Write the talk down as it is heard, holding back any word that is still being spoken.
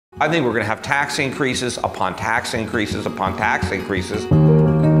I think we're going to have tax increases upon tax increases upon tax increases.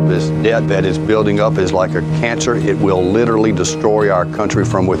 This debt that is building up is like a cancer. It will literally destroy our country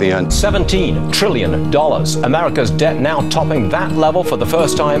from within. $17 trillion. America's debt now topping that level for the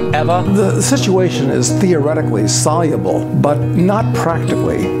first time ever. The situation is theoretically soluble, but not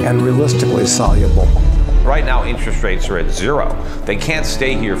practically and realistically soluble. Right now, interest rates are at zero. They can't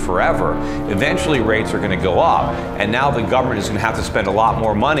stay here forever. Eventually, rates are going to go up, and now the government is going to have to spend a lot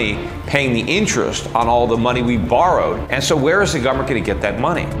more money paying the interest on all the money we borrowed. And so where is the government going to get that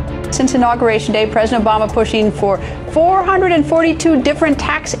money? Since Inauguration Day, President Obama pushing for 442 different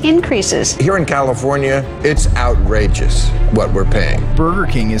tax increases. Here in California, it's outrageous what we're paying. Burger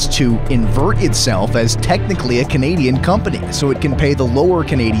King is to invert itself as technically a Canadian company so it can pay the lower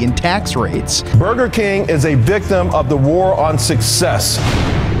Canadian tax rates. Burger King is a victim of the war on success.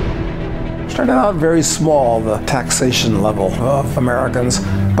 Started out very small, the taxation level of Americans,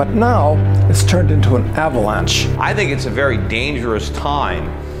 but now it's turned into an avalanche. I think it's a very dangerous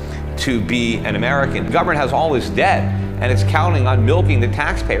time to be an American. The government has all this debt, and it's counting on milking the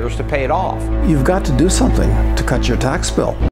taxpayers to pay it off. You've got to do something to cut your tax bill.